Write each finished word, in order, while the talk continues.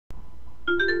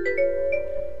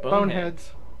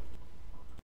Boneheads.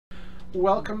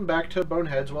 Welcome back to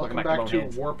Boneheads. Welcome back to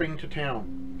Warping to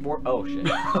Town. Oh shit.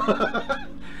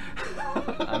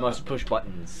 I must push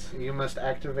buttons. You must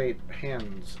activate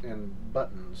hands and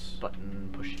buttons. Button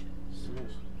pushes.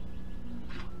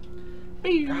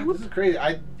 God, this is crazy.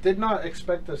 I did not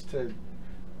expect us to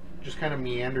just kind of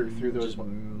meander through those. Just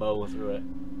mow through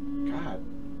it. God.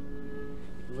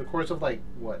 The course of like,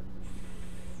 what?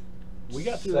 We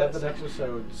got through 7 that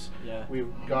episodes. Yeah.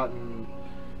 We've gotten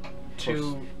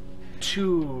two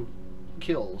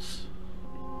kills.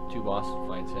 2 boss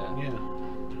fights, yeah. Yeah.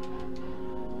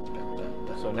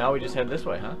 So now we just head this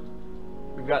way, huh?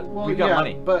 We've got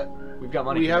money. But we've got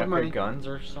money. We have got money. Guns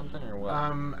or something or what?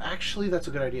 Actually, that's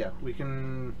a good idea. We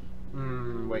can.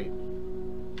 Wait.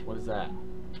 What is that?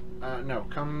 No.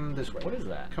 Come this way. What is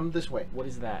that? Come this way. What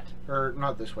is that? Or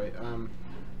not this way.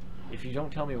 If you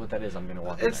don't tell me what that is, I'm gonna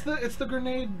walk. It's the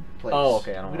grenade place. Oh,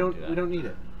 okay. I don't. We don't need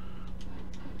it.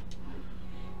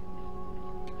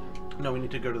 No, we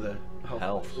need to go to the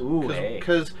health. Ooh, hey.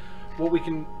 Because what we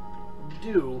can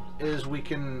do is we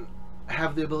can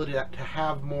have the ability to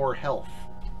have more health.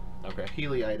 Okay.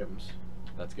 Healy items.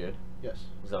 That's good. Yes.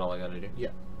 Is that all I gotta do?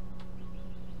 Yeah.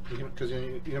 Because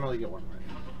you can only get one, right?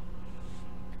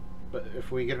 But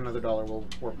if we get another $1, we'll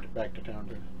warp it back to town.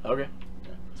 Okay.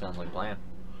 Yeah. Sounds like a plan.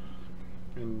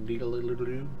 And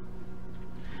deedle-doo.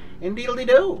 And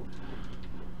deedle-dee-doo.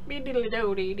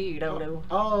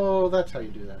 Oh, that's how you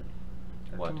do that.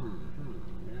 What?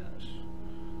 Yes.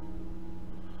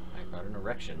 I got an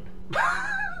erection.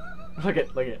 Look at.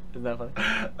 Isn't that funny?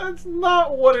 That's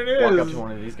not what it is. Walk up to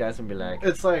one of these guys and be like,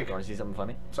 it's like, you want to see something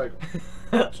funny? It's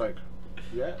like,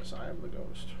 yes, I am the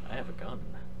ghost. I have a gun.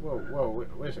 Whoa,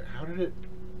 wait a second. How did it...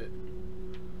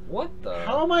 What the?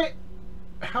 How am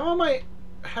I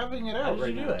having it out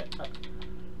right now? How did you do it?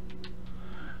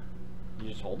 You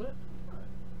just hold it?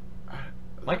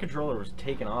 My controller was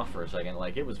taken off for a second,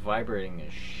 like it was vibrating the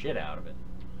shit out of it.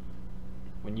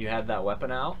 When you had that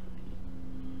weapon out,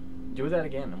 do that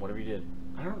again, whatever you did.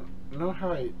 I don't know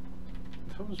how that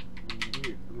was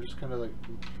weird. I'm just kind of like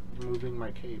moving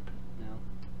my cape now.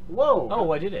 Whoa!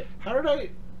 Oh, I did it. How did I...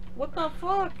 What the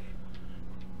fuck?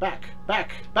 Back,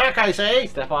 I say!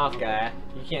 Step off, guy.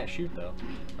 You can't shoot, though.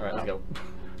 Alright, let's go.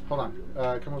 Hold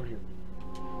on. Come over here.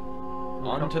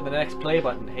 On to the next play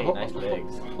button. Hey, nice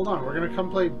legs. Hold on, we're gonna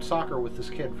come play soccer with this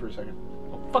kid for a second.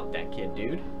 Oh, fuck that kid,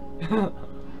 dude.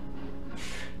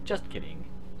 Just kidding.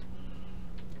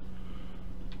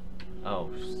 Oh,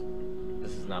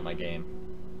 this is not my game.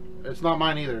 It's not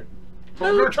mine either.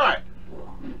 But we're gonna try it.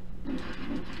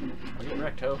 I'll get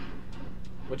wrecked, ho.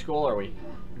 Which goal are we?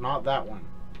 Not that one.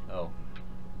 Oh.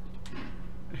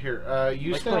 Here,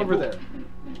 you stay over there.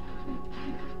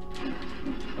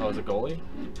 Oh, is it goalie?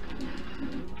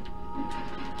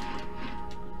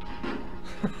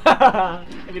 I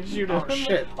can shoot him. Oh,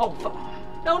 shit. Oh, fuck.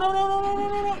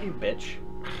 No, you bitch.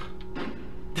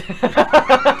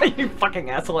 You fucking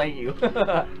asshole, ain't you?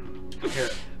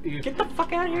 Here, Get the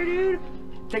fuck out of here, dude.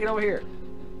 Take it over here.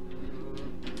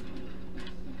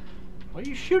 What are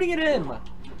you shooting it in?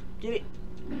 Get it.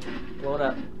 Blow it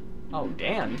up. Oh,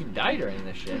 damn. You can die during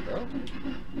this shit, bro.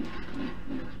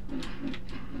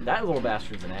 That little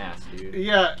bastard's an ass, dude.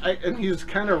 Yeah, and he's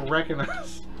kind of wrecking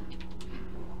us.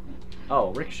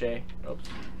 Oh, ricochet. Oops.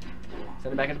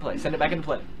 Send it back into play. Send it back into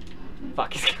play.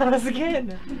 Fuck, he's got us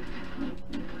again.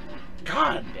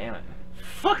 God damn it.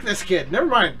 Fuck this kid. Never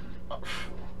mind.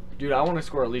 Dude, I want to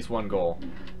score at least 1 goal.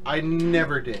 I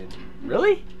never did.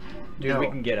 Really? Dude, no. We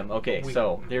can get him. Okay,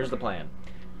 so here's the plan.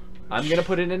 I'm gonna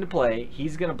put it into play.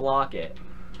 He's gonna block it.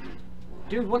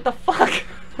 Dude, what the fuck?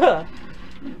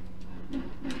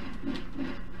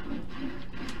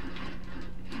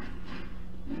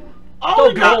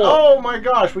 Oh my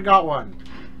gosh, we got one.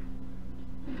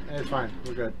 It's fine.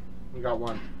 We're good. We got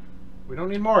one. We don't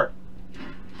need more.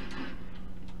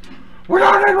 We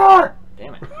don't need more.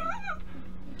 Damn it.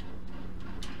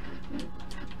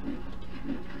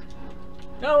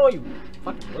 No, you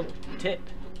fucking little tit.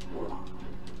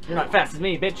 You're not fast as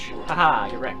me, bitch. Haha,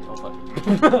 get wrecked. Oh, fuck.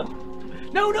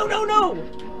 No!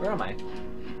 Where am I?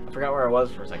 I forgot where I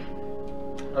was for a second.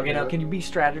 Okay, now can you be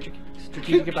strategic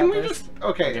about this?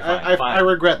 Okay, fine, I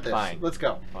regret this. Fine. Let's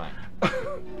go. Fine.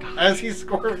 As he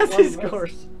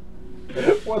scores.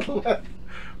 One left.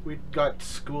 We got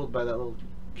schooled by that little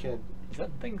kid. Is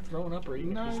that thing thrown up or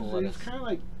eating a piece of No, lettuce? it's kind of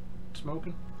like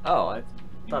smoking. Oh, I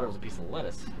thought it was a piece of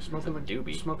lettuce. Smoking the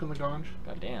doobie. Smoking the ganj.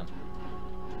 God damn.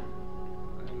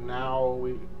 And now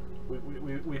we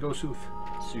go sooth.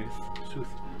 Sooth.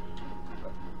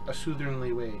 A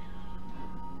soothingly way.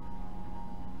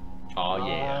 Oh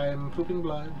yeah. I'm pooping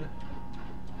blood.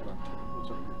 Hold on.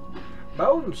 What's up here?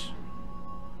 Bones!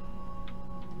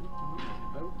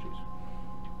 Oh, jeez.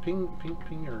 Ping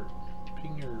your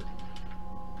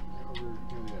over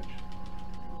near the edge.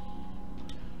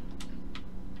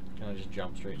 Can I just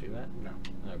jump straight to that? No.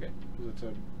 Okay. Because it's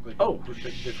a like Oh,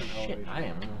 different shit, elevation. I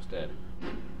am almost dead.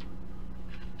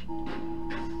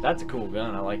 That's a cool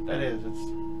gun, I like that. It is,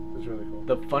 it's really cool.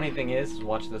 The funny thing is,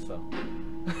 watch this though.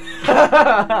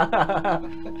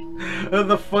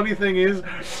 The funny thing is,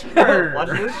 watch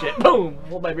this shit. Boom!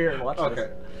 Hold my beer and watch okay,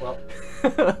 this. well.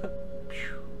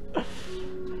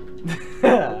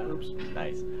 Oops.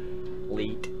 Nice.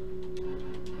 Leet.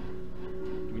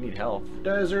 We need health.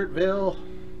 Desertville.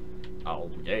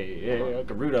 Oh, yeah,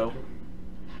 Gerudo.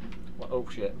 Oh,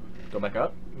 shit. Go back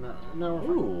up? No.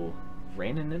 Ooh.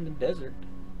 Raining in the desert.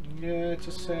 Yeah, it's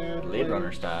a sad Blade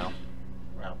Runner style.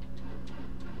 Wow.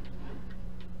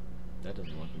 That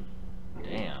doesn't look...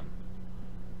 Damn.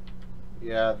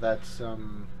 Yeah, that's,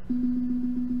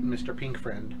 Mr. Pink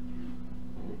Friend.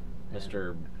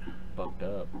 Mr. Bucked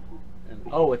Up. And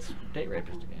Oh, it's Date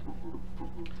Rapist again.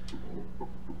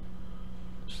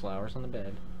 Flowers on the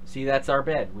bed. See, that's our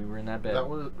bed. We were in that bed. that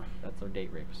was... That's our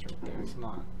Date Rapist right there. It's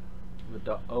not. The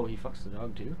dog. Oh, he fucks the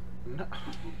dog too? No.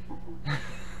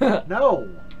 No!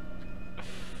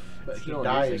 But he Still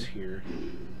dies amusing. here.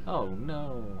 Oh,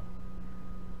 no.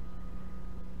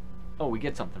 Oh, we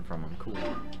get something from him. Cool.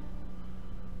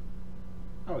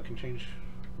 Oh, it can change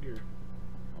gear.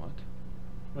 What?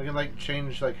 We can, like,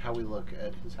 change, like, how we look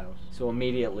at his house. So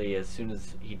immediately, as soon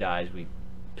as he dies, we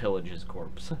pillage his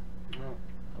corpse. Oh,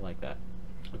 I like that.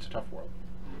 it's a tough world.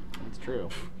 It's true.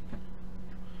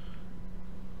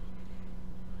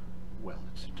 Well,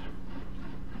 it's a tough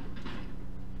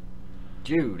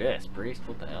Judas Priest,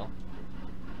 what the hell?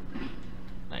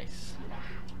 Nice.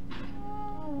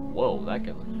 Whoa, that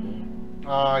guy looks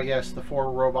cool. yes, the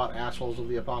 4 robot assholes of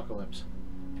the apocalypse.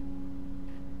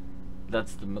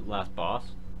 That's the last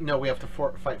boss? No, we have to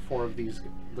fight 4 of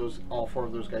all 4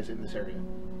 of those guys in this area.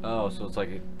 Oh, so it's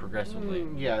like progressively.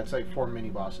 Yeah, it's like 4 mini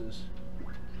bosses.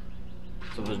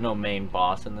 So there's no main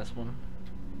boss in this one?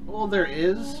 Well, there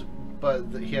is, but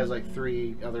he has like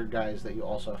 3 other guys that you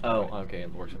also have to Oh, fight. okay,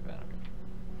 it works like that. Okay.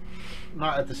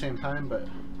 Not at the same time, but...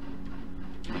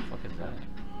 What the fuck is that?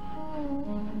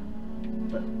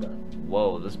 but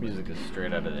Whoa, this music is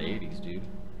straight out of the 80s, dude.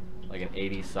 Like an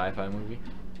 80s sci-fi movie.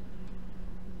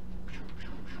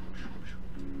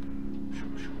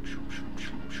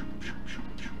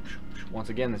 Once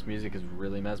again, this music is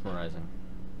really mesmerizing.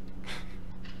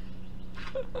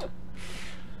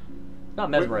 Not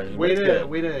mesmerizing. way but it's to good.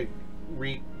 way to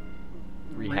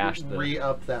Rehash the.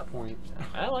 re-up that point.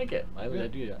 I like it. I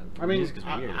do that. I mean, music is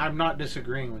weird. I'm not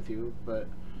disagreeing with you, but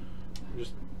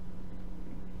just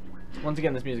Once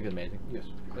again, this music is amazing. yes,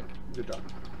 Click. good job.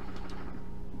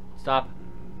 Stop.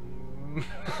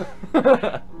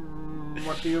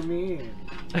 What do you mean?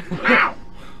 Ow!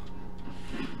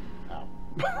 Ow.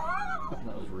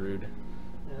 That was rude.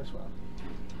 Yes, well.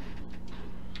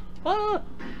 Ah!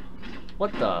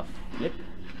 What the flip?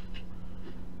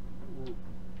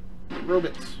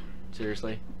 Robots.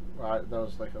 Seriously? That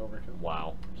was like overkill.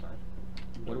 Wow. Sorry.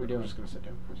 What are we doing? I'm just gonna sit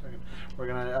down for a second. We're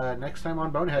gonna next time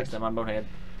on Boneheads. Next time on Bonehead.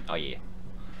 Oh yeah.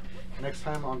 Next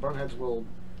time on Boneheads, we'll.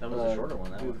 That was a shorter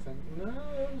one, that do one. the thing. No,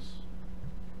 it was.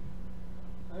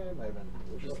 It might have been.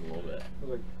 It was Just a little bit. It was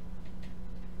like,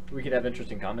 We could have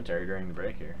interesting commentary during the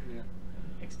break here. yeah.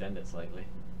 Extend it slightly.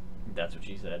 That's what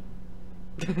she said.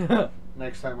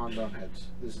 Next time on Boneheads,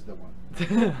 this is the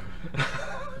one.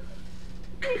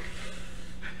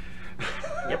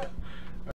 Yep.